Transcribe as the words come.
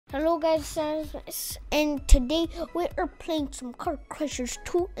Hello guys, and today we are playing some Car Crashers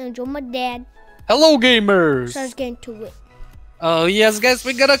 2 and with my dad. Hello gamers! So let's get into it. Oh yes guys,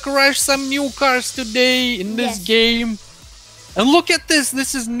 we gotta crash some new cars today in this game. And look at this,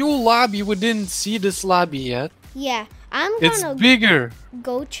 this is new lobby. We didn't see this lobby yet. Yeah, It's bigger.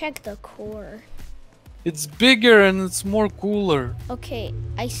 Go check the core. It's bigger and it's more cooler. Okay,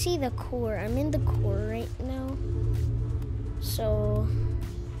 I see the core. I'm in the core right now. So...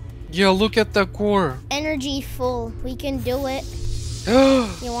 yeah, look at the core. Energy full. We can do it.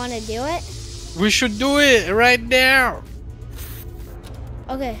 You wanna do it? We should do it right now.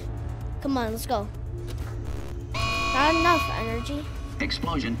 Okay, come on, let's go. Not enough energy.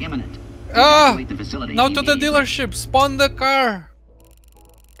 Explosion imminent. Ah! Evacuate the facility Now to the immediately. dealership. Spawn the car.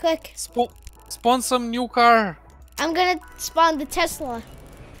 Quick. Spawn some new car. I'm gonna spawn the Tesla.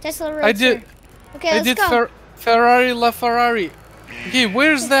 Tesla Roadster. I did. Okay, let's go. Ferrari LaFerrari. Okay,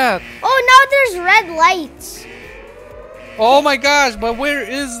 where's that? Oh, now there's red lights. Oh my gosh, but where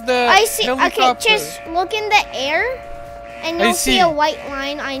is the I see. helicopter? Okay, just look in the air, and you'll see see a white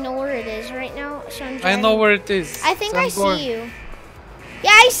line. I know where it is right now. So I'm I know where it is. I think So I see you.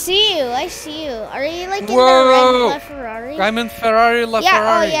 Yeah, I see you. I see you. Are you like in Whoa. the red Ferrari? I'm in Ferrari LaFerrari.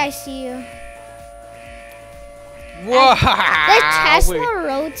 Yeah. Oh yeah, I see you. Wow. The Tesla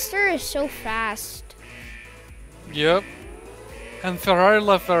Roadster is so fast. Yep. And Ferrari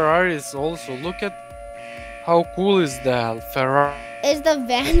LaFerrari is also. Look at how cool is that Ferrari. Is the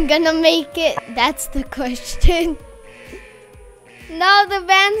van gonna make it? That's the question. No, the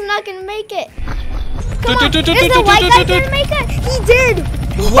van's not gonna make it. Come on, is the white guy gonna make it? He did!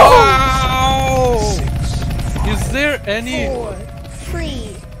 Wow! Is there any... 4,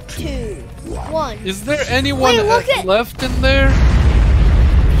 3, 2, 1. Is there anyone Wait, left in there?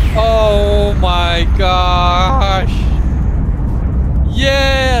 Oh my gosh!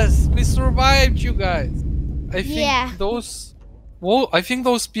 Yes! We survived, you guys! I think those... Whoa, I think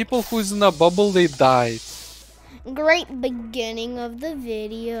those people who's in a bubble, they died. Great beginning of the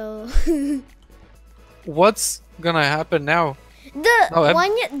video. What's gonna happen now?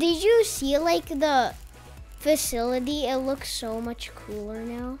 Did you see like the facility? It looks so much cooler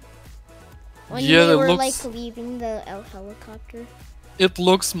now. When they were like leaving the helicopter. It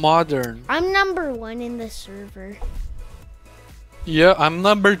looks modern. I'm #1 in the server. Yeah, I'm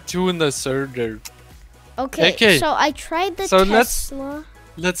 #2 in the server. Okay, so I tried the Tesla.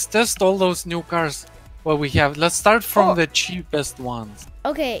 Let's test all those new cars. What we have. Let's start from the cheapest ones.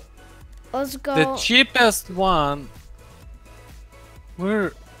 Okay, let's go. The cheapest one.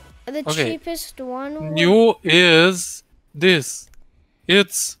 Where? The cheapest one. New is this.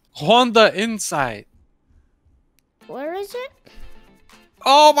 It's Honda Insight. Where is it?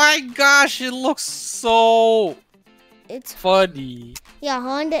 Oh my gosh! It looks so. It's funny. Yeah,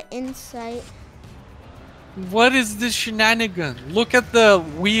 Honda Insight. What is this shenanigan? Look at the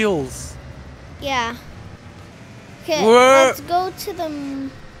wheels. Yeah. Okay, let's go to the...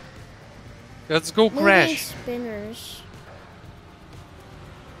 Let's go crash. Spinners.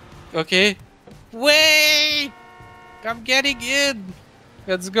 Okay. Wait! I'm getting in.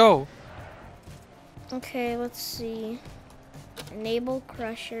 Let's go. Okay, let's see. Enable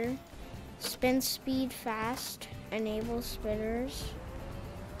crusher. Spin speed fast. Enable spinners.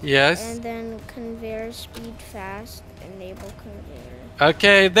 Yes. And then conveyor speed fast. Enable conveyor.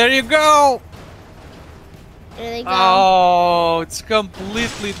 Okay, there you go. There they go. Oh, it's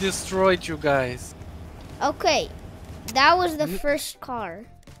completely destroyed, you guys. Okay, that was the first car.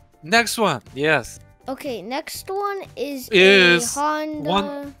 Next one, yes. Okay, next one is a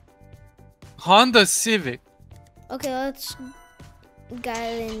Honda Civic. Okay, let's get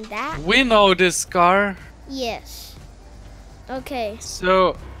in that. We know this car. Yes. Okay.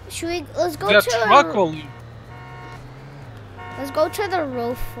 So let's go the to truck only. Let's go to the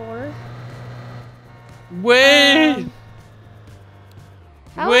row 4. Wait.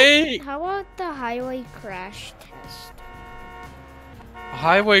 Wait. How about the highway crash test?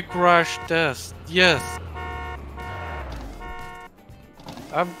 Highway crash test. Yes.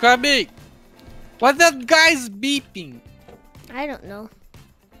 I'm coming. What that guy's beeping? I don't know.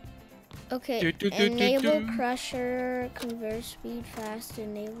 Okay. Enable crusher, conveyor speed fast,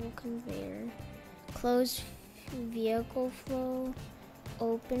 enable conveyor. Close vehicle flow,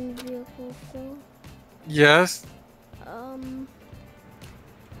 open vehicle flow. Yes.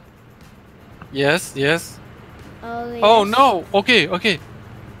 Yes, yes. Oh no. Okay, okay.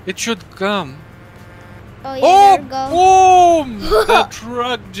 It should come. Oh yeah, there we go. Boom! The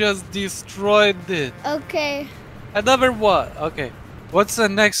truck just destroyed it. Okay. Another one. Okay. What's the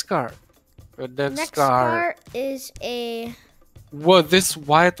next car? The next car is a what this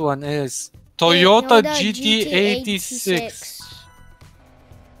white one is. Toyota GT86.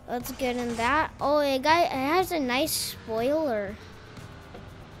 Let's get in that. Oh, it has a nice spoiler.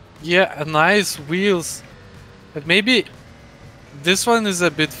 Yeah, nice wheels. But maybe this one is a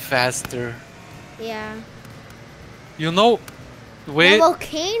bit faster. Yeah. You know, wait. The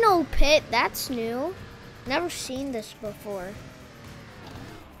volcano pit, that's new. Never seen this before.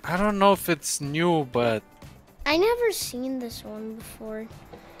 I don't know if it's new, but I never seen this one before.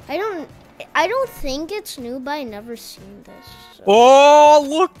 I don't think it's new, but I never seen this. So. Oh,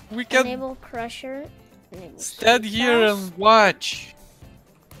 look, we can Enable crusher. Enable stand here and watch.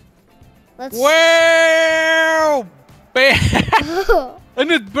 Let's Wow! Bam!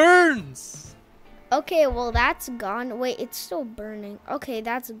 And it burns. Okay, well that's gone. Wait, it's still burning. Okay,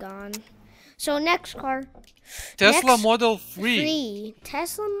 that's gone. So next car. Tesla Next Model 3.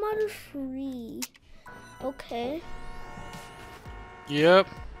 Tesla Model 3. Okay. Yep.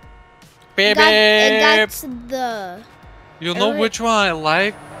 Baby. That's the. You know which one I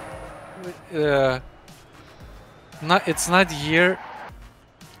like? It's not here.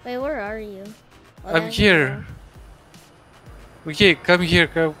 Wait, where are you? Oh, I'm here. Okay, come here,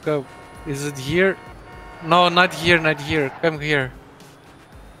 come. Is it here? No, not here, not here. Come here.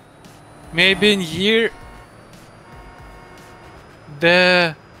 Maybe in here.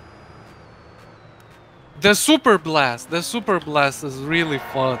 The Super Blast. The Super Blast is really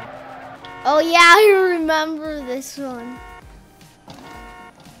fun. Oh yeah, I remember this one.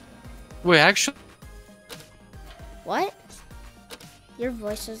 Wait, actually. What? Your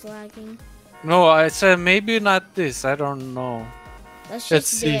voice is lagging. No, I said maybe not this. I don't know. Let's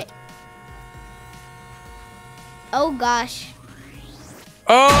just do see. it. Oh gosh.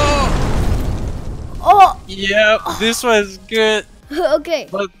 Oh! Oh! Yeah, this was good. Okay.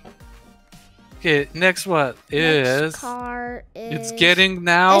 But okay, next one is. Next car is. It's getting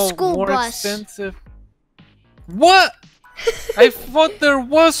now a school more bus. expensive. What? I thought there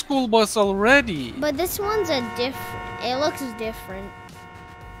was school bus already. But this one's a different. It looks different.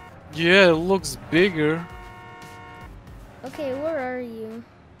 Yeah, it looks bigger. Okay, where are you?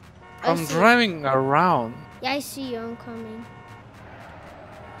 I'm driving around. Yeah, I see you. I'm coming.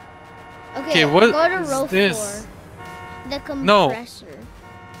 Okay, Okay, what go to is row this? 4. The compressor. No.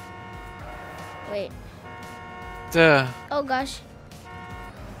 Wait. The. Oh gosh.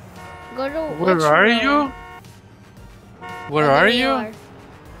 Go to. Where which are row? you? Where Oh, are there you? are.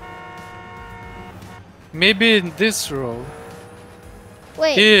 Maybe in this row.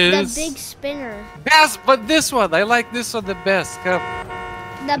 Wait, Is- the big spinner. Best, but this one. I like this one the best. Come.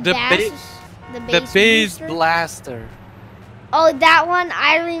 The The bass. The bass booster? blaster. Oh, that one.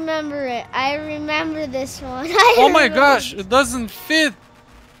 I remember it. I remember this one. Oh my remember gosh, this. it doesn't fit.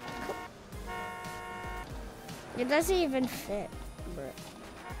 It doesn't even fit, bro.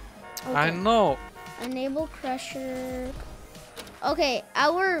 Okay. I know. Enable crusher. Okay,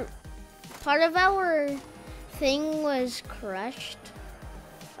 part of our thing was crushed.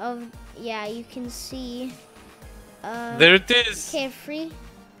 Yeah, you can see. There it is. Okay, 3,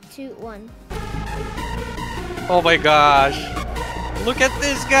 2, 1. Oh my gosh. Look at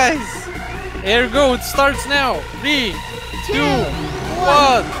this, guys. Here we go. It starts now. 3, 2,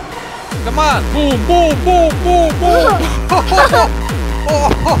 1. Come on. Boom, boom, boom, boom, boom.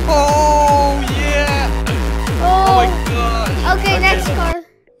 Oh, yeah. Oh my gosh. Okay, next car.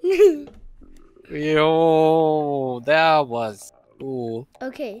 Yo, that was cool.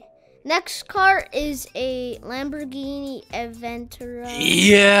 Okay, next car is a Lamborghini Aventador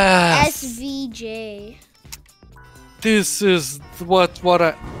Yes. SVJ. This is what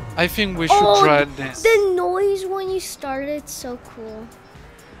I think we should drive this. The noise when you start it's so cool.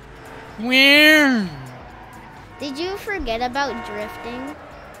 Where? Did you forget about drifting?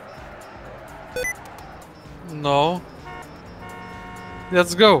 No.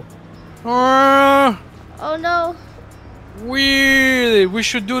 Let's go. Ah, Oh no. we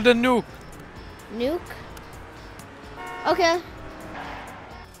should do the nuke. Nuke? Okay.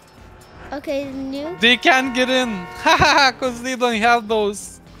 Okay, nuke. They can't get in. Haha, because they don't have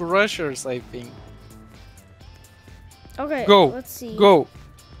those crushers, I think. Okay, Go. let's see. Go.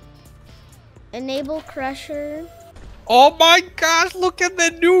 Enable crusher. Oh my gosh, look at the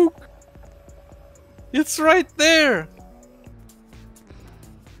nuke. It's right there.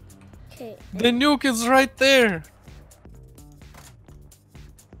 Okay. The nuke is right there.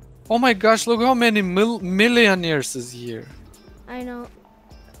 Oh my gosh, look how many millionaires is here. I know.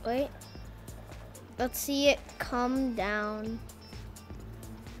 Wait. Let's see it come down.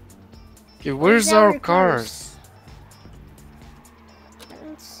 Okay, where's our cars? I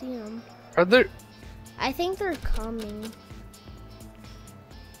don't see them. Are there? I think they're coming.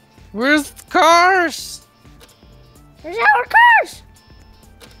 Where's the cars? Where's our cars?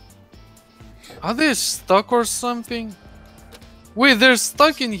 Are they stuck or something? Wait, they're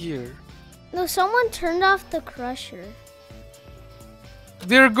stuck in here. No, someone turned off the crusher.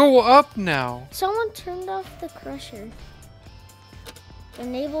 They're go up now. Someone turned off the crusher.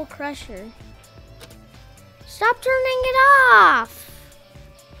 Enable crusher. Stop turning it off.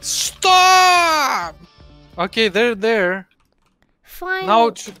 Stop! Okay, they're there. Fine. Now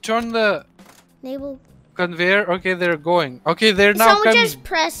turn the Enable. conveyor. Okay, they're going. Okay, they're now Someone coming. just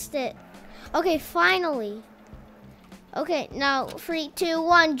pressed it. Okay, finally. Okay, now 3, 2,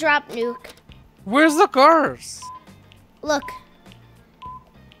 1, drop nuke. Where's the cars? Look.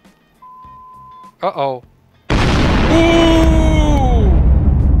 Uh-oh. Ooh!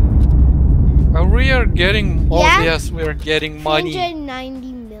 We are getting... Oh, Yeah? yes, we are getting money.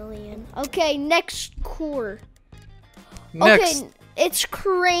 390 million. Okay, next core. Next. Okay, it's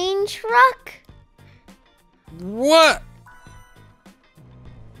crane truck. What?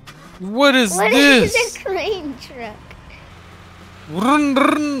 What is What this? is a crane truck? Run,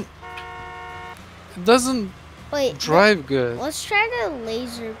 run. It doesn't Wait, drive good. let's try the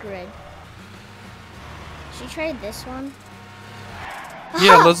laser grid. Should we try this one?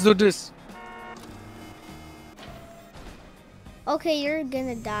 Yeah, Aha! let's do this. Okay, you're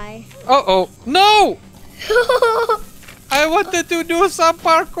gonna die. Uh-oh. No! I wanted to do some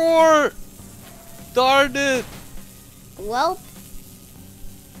parkour. Darn it. Well,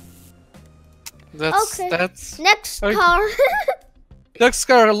 That's next Okay. car. next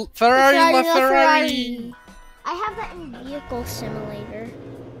car. Ferrari, Ferrari, la Ferrari. I have that in vehicle simulator.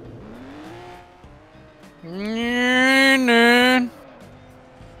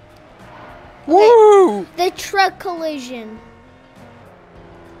 Woo! The truck collision.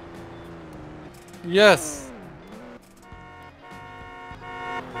 Yes.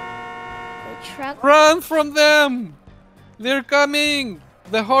 The truck. Run from them! They're coming!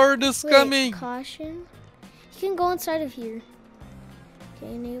 The horde is Wait, coming! caution. You can go inside of here.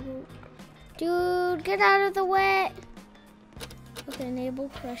 Okay, enable. Dude, get out of the way. Okay, enable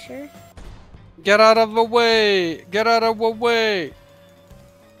crusher. Get out of the way! Get out of the way!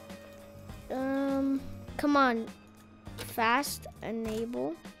 Come on. Fast,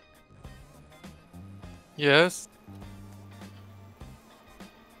 enable. Yes.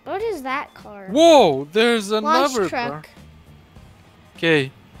 What is that car? Whoa! There's Launch another truck. car.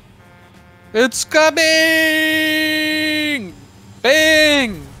 Okay. It's coming!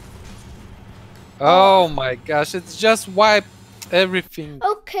 Bang! Oh my gosh, it's just wiped everything.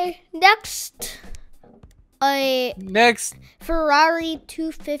 Okay, next. A Next. Ferrari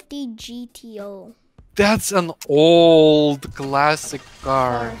 250 GTO. That's an old classic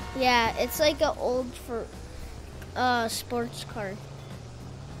car. Yeah, it's like an old sports car.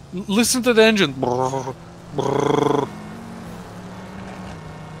 Listen to the engine. Brrr, brrr.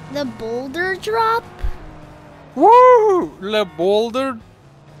 The boulder drop? Woo! The boulder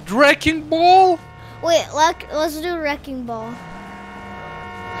wrecking ball? Wait, let's do wrecking ball.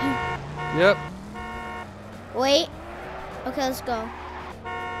 Yep. Wait. Okay, let's go.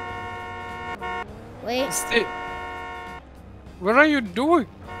 Wait, Stay. What are you doing?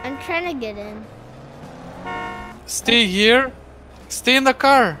 I'm trying to get in. Stay here. Stay in the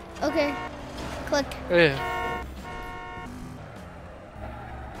car. Okay, click. Yeah.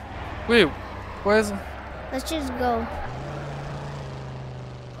 Wait, why is it? Let's just go.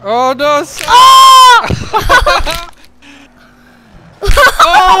 Oh no! Oh!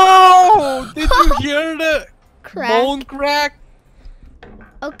 Oh! Did you hear the Crack. bone crack?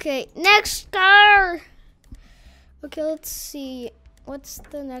 Okay, next car. Okay, let's see. What's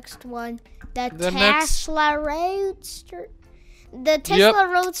the next one? The Tesla Roadster. The Tesla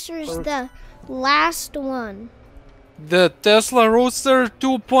Roadster is the last one. The Tesla Roadster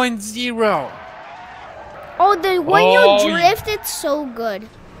 2.0. Oh, when you drift, it's so good.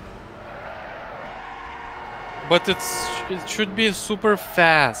 But it should be super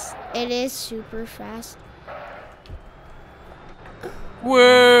fast. It is super fast.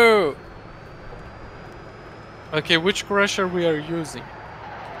 Whoa! Okay, which crusher we are using?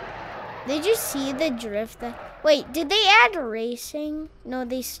 Did you see the drift? Wait, did they add racing? No,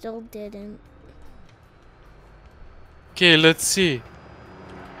 they still didn't. Okay, let's see.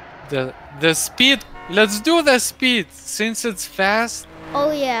 The speed. Let's do the speed since it's fast.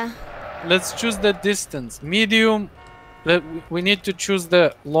 Oh yeah. Let's choose the distance. Medium. We need to choose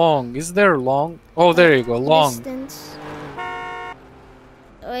the long. Is there long? Oh, there you go. Long. Distance.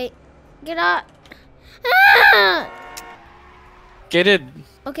 Wait, get up. Ah! Get it.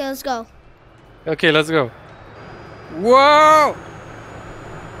 Okay, let's go. Okay, let's go. Whoa!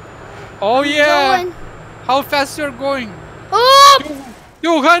 Oh yeah. Going. How fast you're going? Oh!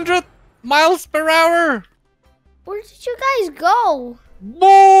 200 miles per hour. Where did you guys go?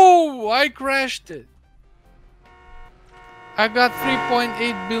 Whoa! I crashed it. I got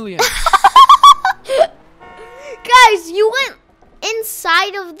 3.8 billion. Guys, you went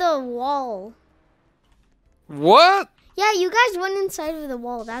inside of the wall. What? Yeah, you guys went inside of the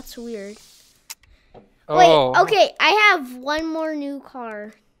wall. That's weird. Oh. Wait, okay, I have one more new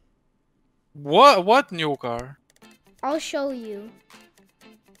car. What new car? I'll show you.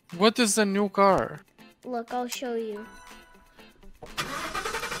 What is a new car? Look, I'll show you.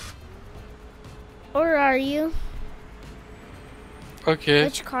 Where are you? Okay.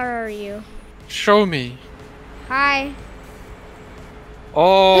 Which car are you? Show me. Hi.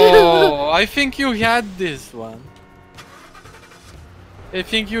 Oh, I think you had this one. I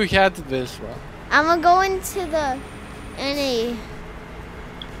think you had this one. I'm gonna go into the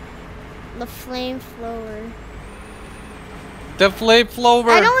flamethrower. The flamethrower.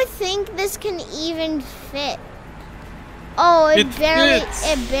 I don't think this can even fit. Oh, it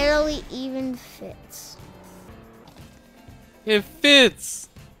barely even fits. It fits.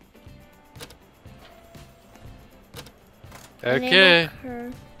 Okay.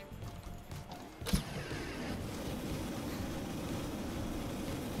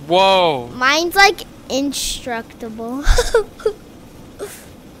 Whoa. Mine's like indestructible.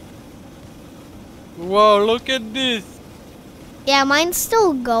 Whoa, look at this. Yeah, mine's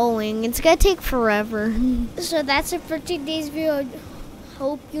still going. It's gonna take forever. So that's it for today's video.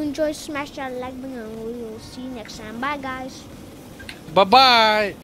 Hope you enjoyed. Smash that like button and we will see you next time. Bye guys. Bye-bye.